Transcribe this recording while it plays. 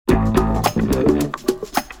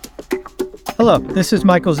Hello, this is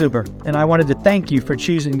Michael Zuber, and I wanted to thank you for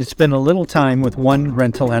choosing to spend a little time with one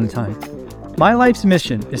rental at a time. My life's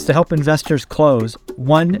mission is to help investors close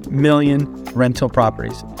 1 million rental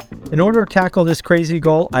properties. In order to tackle this crazy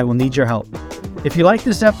goal, I will need your help. If you like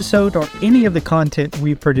this episode or any of the content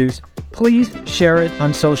we produce, please share it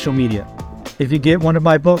on social media. If you get one of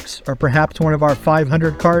my books or perhaps one of our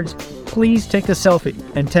 500 cards, please take a selfie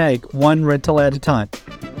and tag one rental at a time.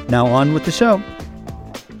 Now on with the show.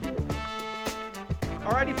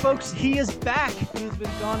 Alrighty, folks, he is back. He's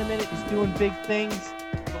been gone a minute. He's doing big things.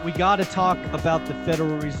 But we got to talk about the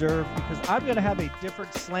Federal Reserve because I'm going to have a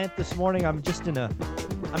different slant this morning. I'm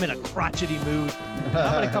in a crotchety mood.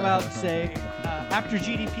 I'm going to come out and say, after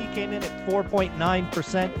GDP came in at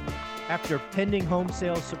 4.9%, after pending home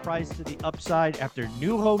sales surprised to the upside, after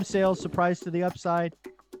new home sales surprised to the upside,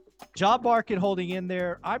 job market holding in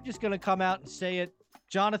there, I'm just going to come out and say it.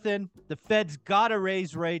 Jonathan, the Fed's got to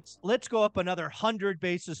raise rates. Let's go up another 100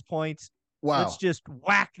 basis points. Wow. Let's just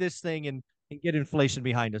whack this thing and get inflation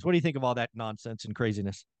behind us. What do you think of all that nonsense and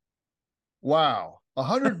craziness? Wow.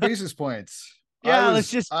 100 basis points. Yeah,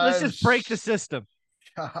 let's just break the system.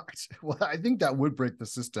 Well, I think that would break the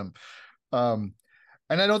system. And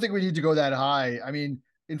I don't think we need to go that high. I mean,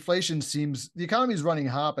 inflation the economy is running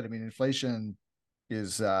hot, but I mean, inflation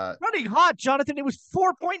is running hot, Jonathan. It was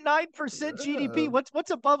 4.9% GDP. What's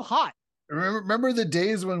above hot? Remember the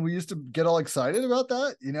days when we used to get all excited about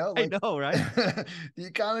that? You know, I know, right? The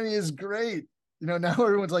economy is great. You know, now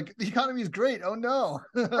everyone's like, the economy is great. Oh no,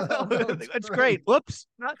 it's great. Whoops,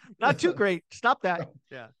 not too great. Stop that.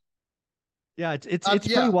 Yeah, it's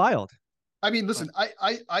pretty wild. I mean, listen,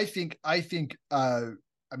 I think. I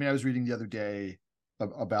mean, I was reading the other day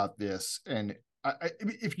about this, and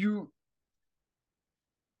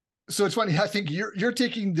So it's funny. I think you're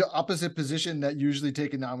taking the opposite position that you usually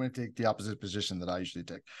take, and now I'm going to take the opposite position that I usually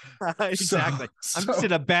take. Exactly. I'm just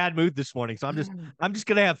in a bad mood this morning, so I'm just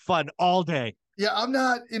going to have fun all day. Yeah, I'm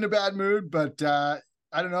not in a bad mood, but I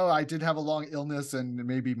don't know. I did have a long illness, and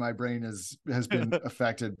maybe my brain has been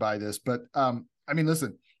affected by this. But I mean,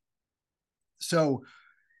 listen. So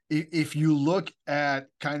if you look at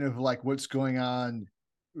kind of like what's going on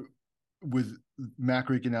with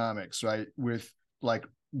macroeconomics, right? With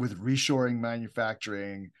reshoring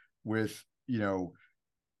manufacturing, with, you know,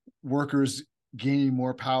 workers gaining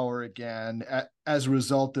more power again as a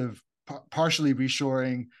result of partially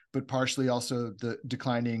reshoring, but partially also the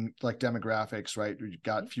declining like demographics, right? You've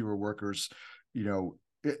got fewer workers, you know,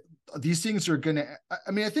 these things are going to,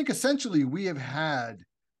 I mean, I think essentially we have had,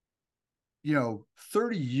 you know,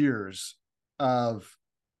 30 years of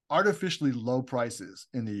artificially low prices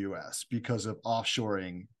in the US because of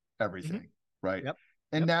offshoring everything, right? Yep.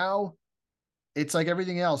 And now it's like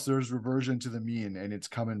everything else, there's reversion to the mean and it's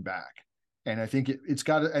coming back. And I think it's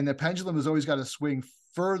got to, and the pendulum has always got to swing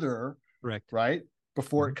further, correct, right?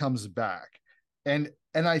 Before it comes back.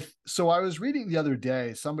 So I was reading the other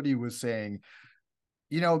day, somebody was saying,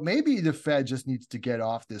 you know, maybe the Fed just needs to get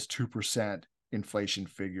off this 2% inflation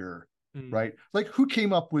figure, right? Like, who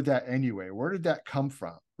came up with that anyway? Where did that come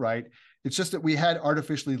from, right? It's just that we had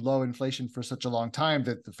artificially low inflation for such a long time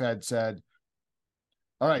that the Fed said,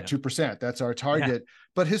 all right, 2%, that's our target. Yeah.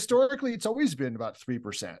 But historically, it's always been about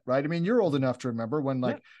 3%, right? I mean, you're old enough to remember when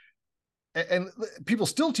and people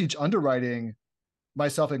still teach underwriting,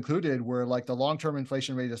 myself included, where like the long-term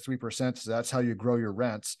inflation rate is 3%. So that's how you grow your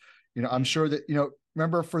rents. You know, I'm sure that, you know,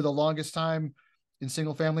 remember for the longest time in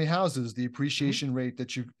single family houses, the appreciation rate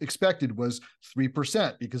that you expected was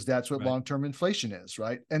 3% because that's what long-term inflation is,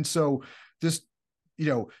 right? And so this, you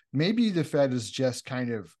know, maybe the Fed is just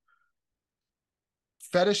kind of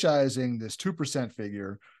fetishizing this 2%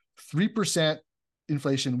 figure. 3%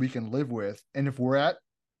 inflation we can live with, and if we're at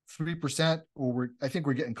 3%, or I think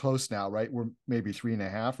we're getting close now, right? We're maybe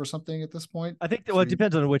 3.5 or something at this point. I think it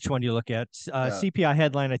depends on which one you look at. CPI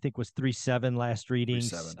headline I think was 3.7 last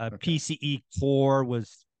readings. 3.7, okay. PCE core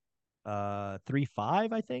was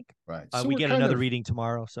 3.5, I think. Right. So we get another reading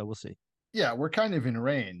tomorrow, so we'll see. Yeah, we're kind of in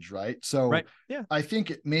range, right? So I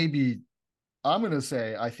think I'm going to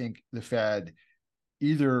say I think the Fed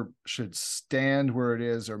either should stand where it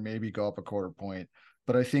is or maybe go up a quarter point.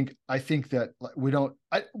 But I think that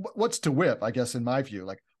what's to whip, I guess, in my view,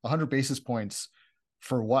 like 100 basis points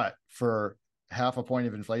for what? For half a point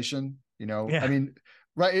of inflation, you know? Yeah. I mean,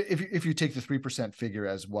 right. If you take the 3% figure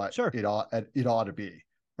as what it ought to be,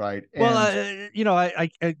 right? Well, you know, I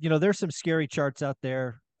there's some scary charts out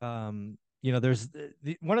there. there's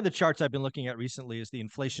one of the charts I've been looking at recently is the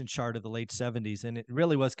inflation chart of the late 70s. And it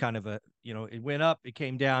really was kind of it went up, it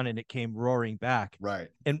came down, and it came roaring back. Right.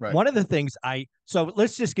 And right. one of the things so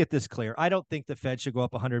let's just get this clear. I don't think the Fed should go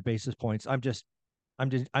up 100 basis points.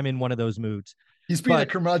 I'm in one of those moods. He's being a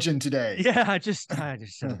curmudgeon today. Yeah, I just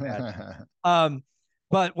said that.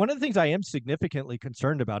 But one of the things I am significantly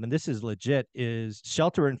concerned about, and this is legit, is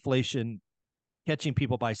shelter inflation catching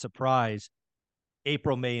people by surprise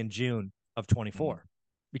April, May, and June of 24,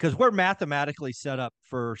 because we're mathematically set up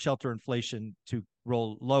for shelter inflation to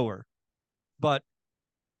roll lower. But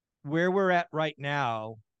where we're at right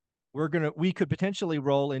now, we could potentially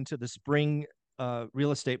roll into the spring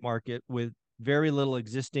real estate market with very little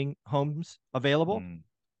existing homes available.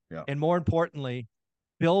 Yeah. And more importantly,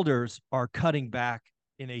 builders are cutting back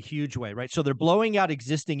in a huge way, right? So they're blowing out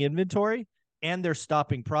existing inventory and they're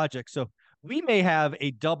stopping projects. So we may have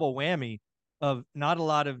a double whammy of not a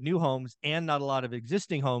lot of new homes and not a lot of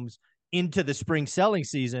existing homes into the spring selling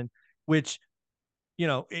season, which,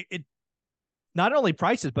 it not only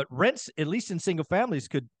prices, but rents, at least in single families,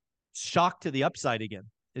 could shock to the upside again.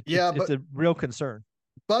 It's a real concern.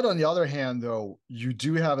 But on the other hand, though, you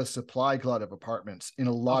do have a supply glut of apartments in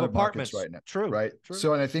a lot of markets right now. True. Right. True.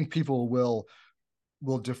 So, and I think people will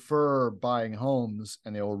defer buying homes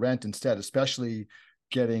and they will rent instead, especially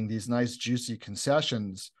getting these nice juicy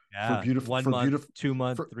concessions for beautiful 1 month, 2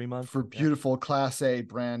 months, 3 months for beautiful Class A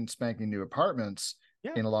brand spanking new apartments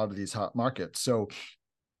in a lot of these hot markets. So,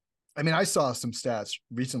 I mean, I saw some stats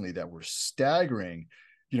recently that were staggering.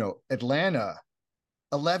 Atlanta,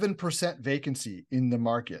 11% vacancy in the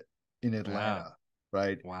market in Atlanta,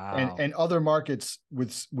 right? Wow. And other markets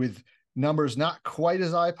with numbers not quite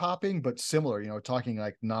as eye-popping, but similar, talking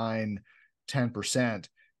like 9-10%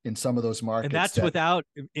 in some of those markets. And that's without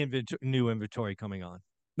new inventory coming on.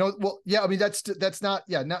 No, well, yeah, I mean, that's not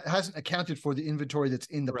hasn't accounted for the inventory that's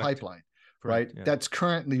in the pipeline, right? Yeah. That's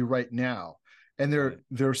currently right now. And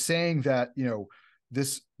they're saying that,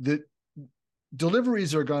 the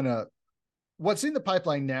deliveries are gonna, what's in the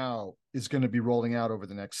pipeline now is going to be rolling out over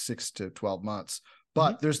the next 6 to 12 months.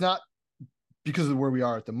 But there's not, because of where we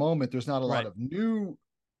are at the moment, there's not a lot of new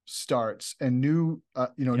starts and new,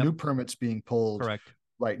 new permits being pulled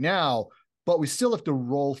right now. But we still have to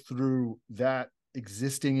roll through that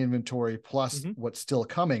existing inventory plus what's still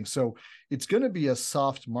coming. So it's going to be a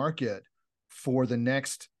soft market for the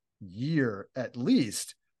next year at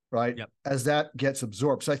least, right? As that gets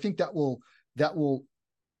absorbed. So I think that will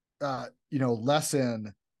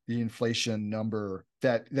lessen the inflation number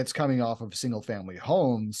that's coming off of single family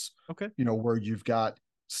homes. Where you've got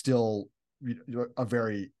still a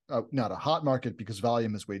very not a hot market because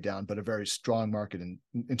volume is way down, but a very strong market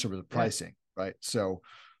in terms of pricing, right? So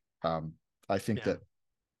I think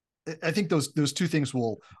those two things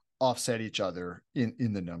will offset each other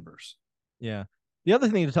in the numbers. Yeah. The other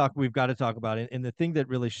thing we've got to talk about, and the thing that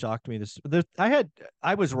really shocked me,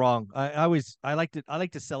 I was wrong. I like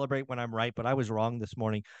to celebrate when I'm right, but I was wrong this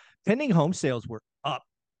morning. Pending home sales were up.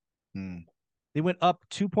 They went up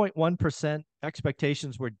 2.1%.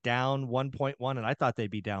 Expectations were down 1.1%, and I thought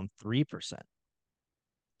they'd be down 3%.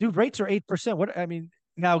 Dude, rates are 8%.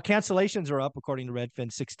 Now cancellations are up according to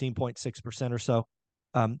Redfin, 16.6% or so.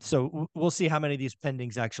 So we'll see how many of these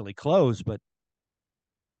pendings actually close, but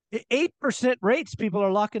 8% rates, people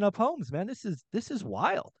are locking up homes, man. This is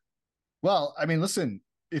wild. Well, I mean, listen,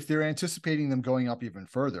 if they're anticipating them going up even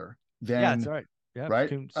further, then that's right. Yeah,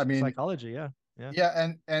 right. I mean, psychology. Yeah.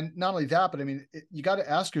 And not only that, but I mean, you got to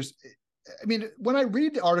ask yourself. I mean, when I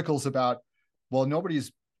read articles about, well,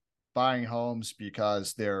 nobody's buying homes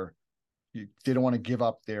because they don't want to give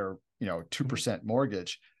up their 2%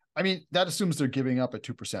 mortgage. I mean, that assumes they're giving up a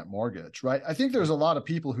 2% mortgage, right? I think there's a lot of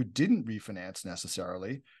people who didn't refinance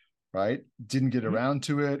necessarily, right? Didn't get around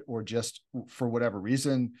to it, or just for whatever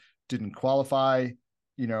reason didn't qualify.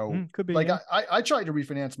 Could be. Like I tried to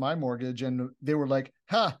refinance my mortgage, and they were like,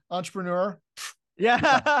 entrepreneur.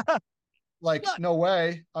 Yeah. Like, no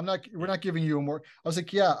way. We're not giving you a mortgage. I was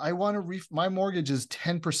like, yeah, I want to my mortgage is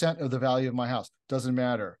 10% of the value of my house. Doesn't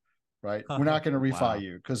matter. Right. We're not going to refi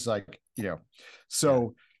you. Cause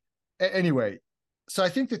so anyway, so I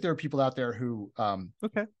think that there are people out there who,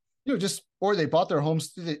 or they bought their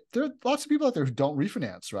homes. There are lots of people out there who don't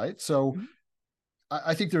refinance. Right. So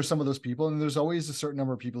I think there's some of those people, and there's always a certain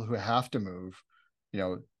number of people who have to move,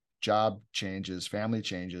 job changes, family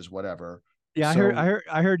changes, whatever. Yeah, so,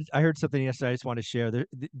 I heard something yesterday. I just want to share.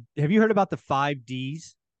 Have you heard about the 5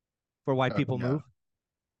 Ds for why people move?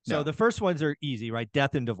 So the first ones are easy, right?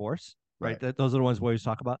 Death and divorce, right? Those are the ones we always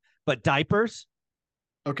talk about. But diapers,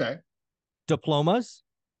 okay, diplomas,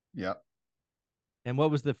 yeah. And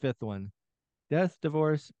what was the fifth one? death,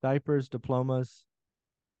 divorce, diapers, diplomas.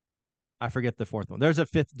 I forget the fourth one. There's a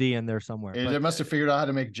fifth D in there somewhere. They But must have figured out how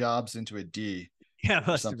to make jobs into a D yeah, or must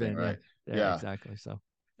have something, been. right? Yeah, exactly. So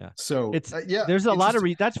yeah, So it's yeah, there's a lot of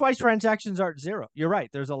interesting. that's why transactions aren't zero. You're right.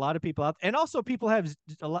 There's a lot of people out, and also people have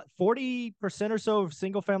a lot. 40% or so of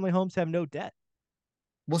single family homes have no debt.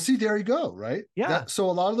 Well, see, there you go, right? Yeah. That so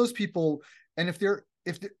a lot of those people, and if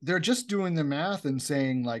they're just doing the math and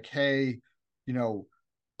saying like, hey, you know,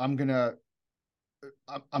 I'm gonna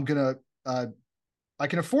I'm gonna I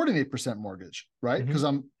can afford an 8% mortgage, right? Mm-hmm. Because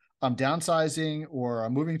I'm downsizing or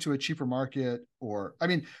I'm moving to a cheaper market, or I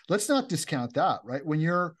mean, let's not discount that, right? When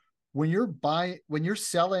you're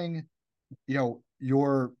selling, your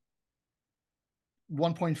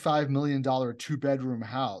 $1.5 million two bedroom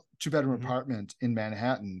Mm-hmm. apartment in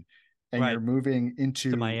Manhattan, and you're Right. moving To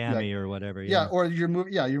into like, Miami or whatever. yeah, Yeah. or you're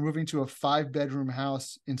moving to a 5 bedroom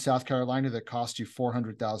house in South Carolina that costs you Yeah.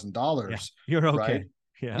 $400,000, You're right? okay.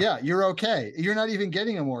 Yeah. Yeah, you're okay. You're not even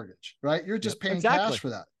getting a mortgage, right? You're Yep. just paying cash Exactly. for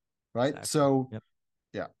that, right? Exactly. So Yep.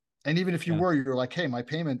 yeah. And even if you Yeah. were, you're like, hey, my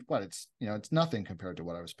payment, it's nothing compared to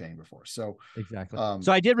what I was paying before. So Exactly. um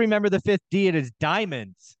So I did remember the fifth D. It is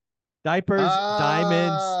diamonds, diapers,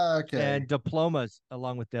 diamonds, okay. and diplomas,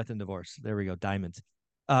 along with death and divorce. There we go, diamonds.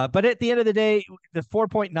 But at the end of the day, the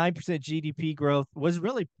 4.9% GDP growth was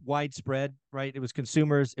really widespread, right? It was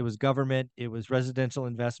consumers, it was government, it was residential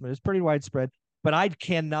investment. It's pretty widespread. But I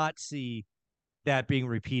cannot see that being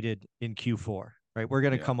repeated in Q4, right? We're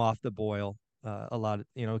going to Yeah. come off the boil a lot,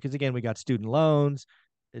 because again, we got student loans.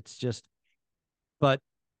 It's just, but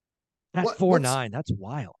that What four what's nine, that's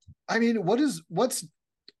wild. I mean, what's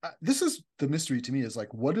this is the mystery to me, is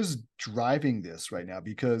like, what is driving this right now?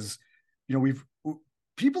 Because we've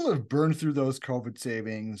people have burned through those COVID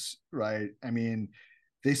savings, right? I mean,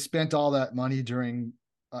 they spent all that money during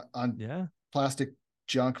on Yeah. plastic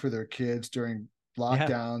junk for their kids during Yeah.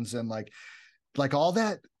 lockdowns, and like all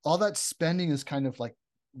that spending is kind of like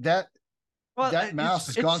that Well, that mouse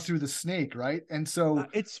has gone through the snake, right? And so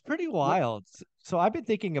it's pretty what wild. So I've been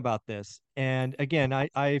thinking about this, and again,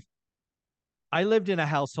 I lived in a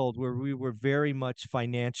household where we were very much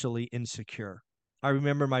financially insecure. I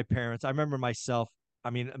remember my parents. I remember myself. I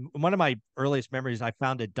mean, one of my earliest memories, I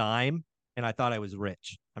found a dime and I thought I was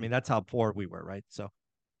rich. I mean, that's how poor we were, right? So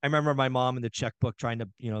I remember my mom in the checkbook trying to,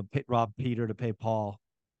 rob Peter to pay Paul.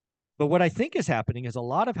 But what I think is happening is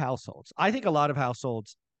I think a lot of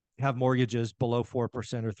households have mortgages below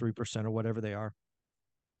 4% or 3% or whatever they are.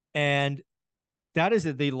 And that is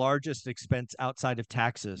the largest expense outside of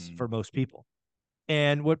taxes for most people.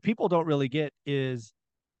 And what people don't really get is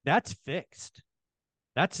that's fixed.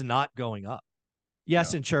 That's not going up.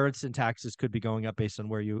 Yes, yeah. insurance and taxes could be going up based on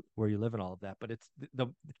where you live and all of that, but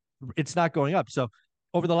it's not going up. So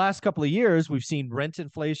over the last couple of years, we've seen rent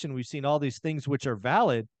inflation, we've seen all these things which are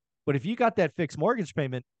valid, but if you got that fixed mortgage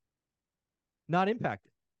payment, not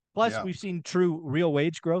impacted. Plus, Yeah. we've seen true real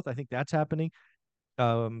wage growth. I think that's happening.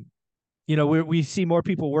 Um, we see more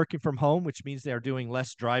people working from home, which means they're doing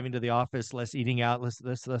less driving to the office, less eating out, less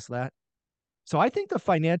this, less that. So I think the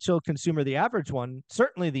financial consumer, the average one,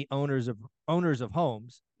 certainly the owners of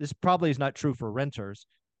homes, this probably is not true for renters,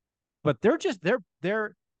 but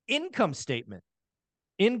their income statement,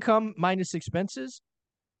 income minus expenses,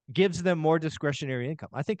 gives them more discretionary income.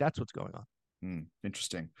 I think that's what's going on.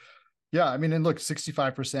 Interesting. Yeah, I mean, and look,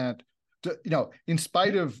 65%, in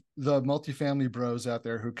spite of the multifamily bros out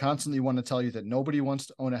there who constantly want to tell you that nobody wants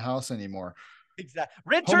to own a house anymore. Exactly.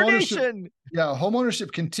 Renter Homeownership, Nation. yeah,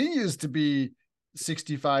 homeownership continues to be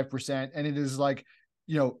 65%, and it is like,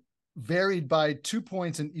 varied by 2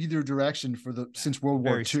 points in either direction since World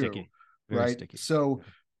War Very II, sticky. Very right? sticky. So,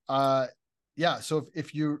 yeah. So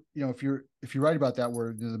if you're right about that,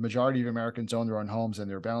 where the majority of Americans own their own homes and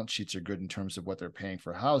their balance sheets are good in terms of what they're paying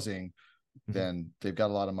for housing, then they've got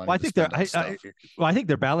a lot of money. Well, to spend on stuff. I think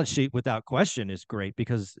their balance sheet, without question, is great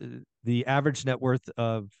because the average net worth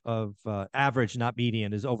of average, not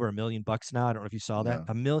median, is over $1 million now. I don't know if you saw that.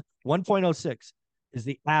 Yeah. 1.06 is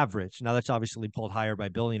the average. Now that's obviously pulled higher by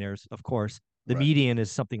billionaires, of course. The Right. median is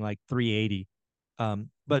something like 380.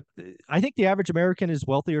 But I think the average American is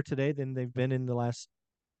wealthier today than they've been in the last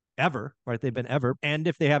ever, right? They've been ever. And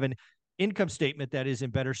if they have an income statement that is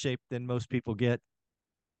in better shape than most people get,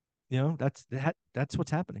 that's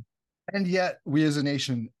what's happening. And yet we as a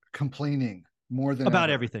nation complaining more than About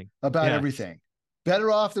ever everything. about Yeah. everything. Better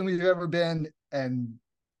off than we've ever been, and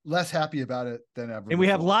less happy about it than ever And before. we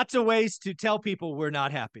have lots of ways to tell people we're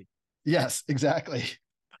not happy. Yes, exactly.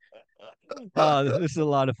 This is a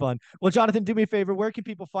lot of fun. Well, Jonathan, do me a favor. Where can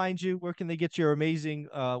people find you? Where can they get your amazing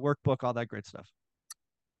workbook, all that great stuff?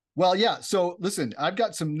 Well, yeah. So listen, I've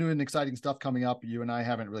got some new and exciting stuff coming up. You and I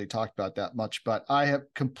haven't really talked about that much, but I have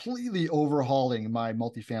completely overhauling my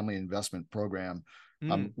multifamily investment program.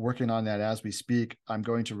 I'm working on that as we speak. I'm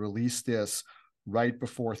going to release this right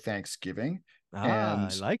before Thanksgiving.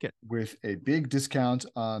 And I like it. with a big discount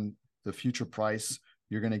on the future price,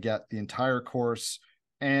 you're going to get the entire course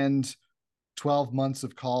and 12 months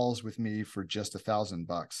of calls with me for just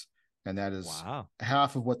 $1,000. And that is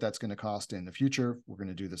half of what that's going to cost in the future. We're going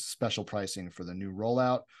to do this special pricing for the new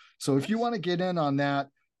rollout. So if you want to get in on that,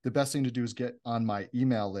 the best thing to do is get on my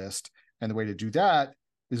email list. And the way to do that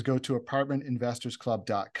is go to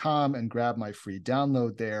apartmentinvestorsclub.com and grab my free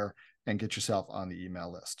download there and get yourself on the email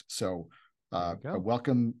list. So I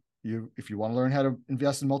welcome you if you want to learn how to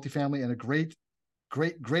invest in multifamily, and a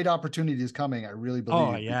great opportunity is coming. I really believe.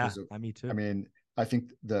 Oh yeah, me too. I mean, I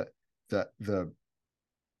think the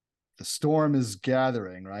storm is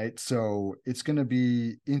gathering, right? So it's going to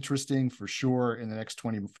be interesting for sure in the next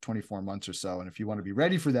 24 months or so. And if you want to be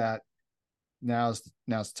ready for that, now's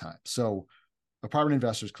the time. So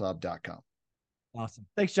apartmentinvestorsclub.com. Awesome.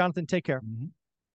 Thanks, Jonathan. Take care. Mm-hmm.